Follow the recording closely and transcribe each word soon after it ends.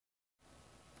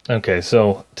Okay,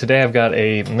 so today I've got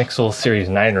a Mixel Series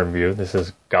 9 review. This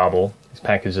is Gobbol. These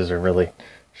packages are really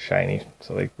shiny,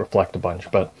 so they reflect a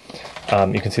bunch. But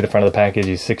you can see the front of the package.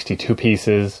 He's 62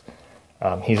 pieces.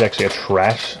 He's actually a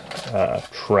Trashoz.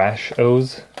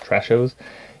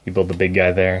 You build the big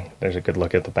guy there. There's a good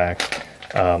look at the back.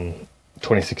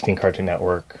 2016 Cartoon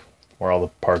Network, where all the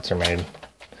parts are made.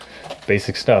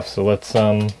 Basic stuff. So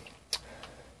let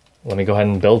me go ahead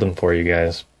and build him for you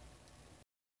guys.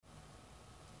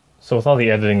 So with all the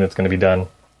editing that's going to be done,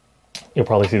 you'll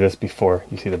probably see this before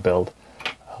you see the build.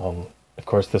 Of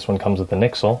course, this one comes with the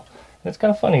Mixel. And it's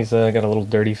kind of fun. He's got a little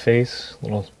dirty face,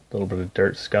 little bit of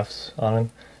dirt scuffs on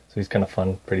him. So he's kind of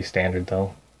fun, pretty standard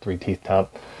though. 3 teeth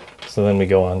top. So then we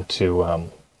go on to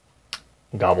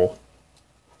Gobbol.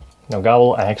 Now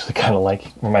Gobbol, I actually kind of like.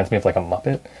 Reminds me of like a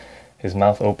Muppet. His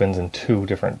mouth opens in 2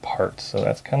 different parts, so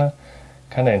that's kind of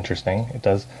interesting. It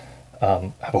does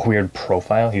have a weird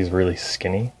profile. He's really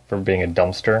skinny for being a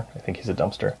dumpster. I think he's a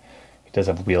dumpster. He does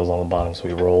have wheels on the bottom, so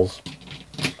he rolls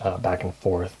back and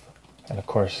forth. And of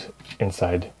course,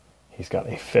 inside, he's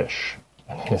got a fish.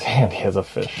 And in his hand, he has a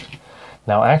fish.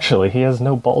 Now, actually, he has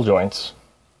no ball joints.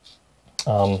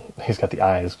 He's got the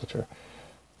eyes, which are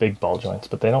big ball joints,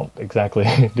 but they don't exactly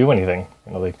do anything.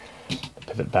 You know, they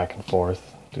pivot back and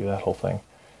forth, do that whole thing.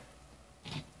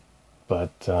 But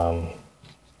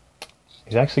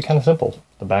he's actually kind of simple.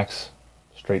 The back's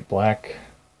straight black.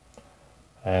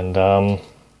 And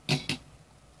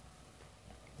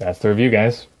that's the review,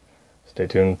 guys. Stay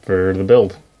tuned for the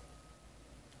build.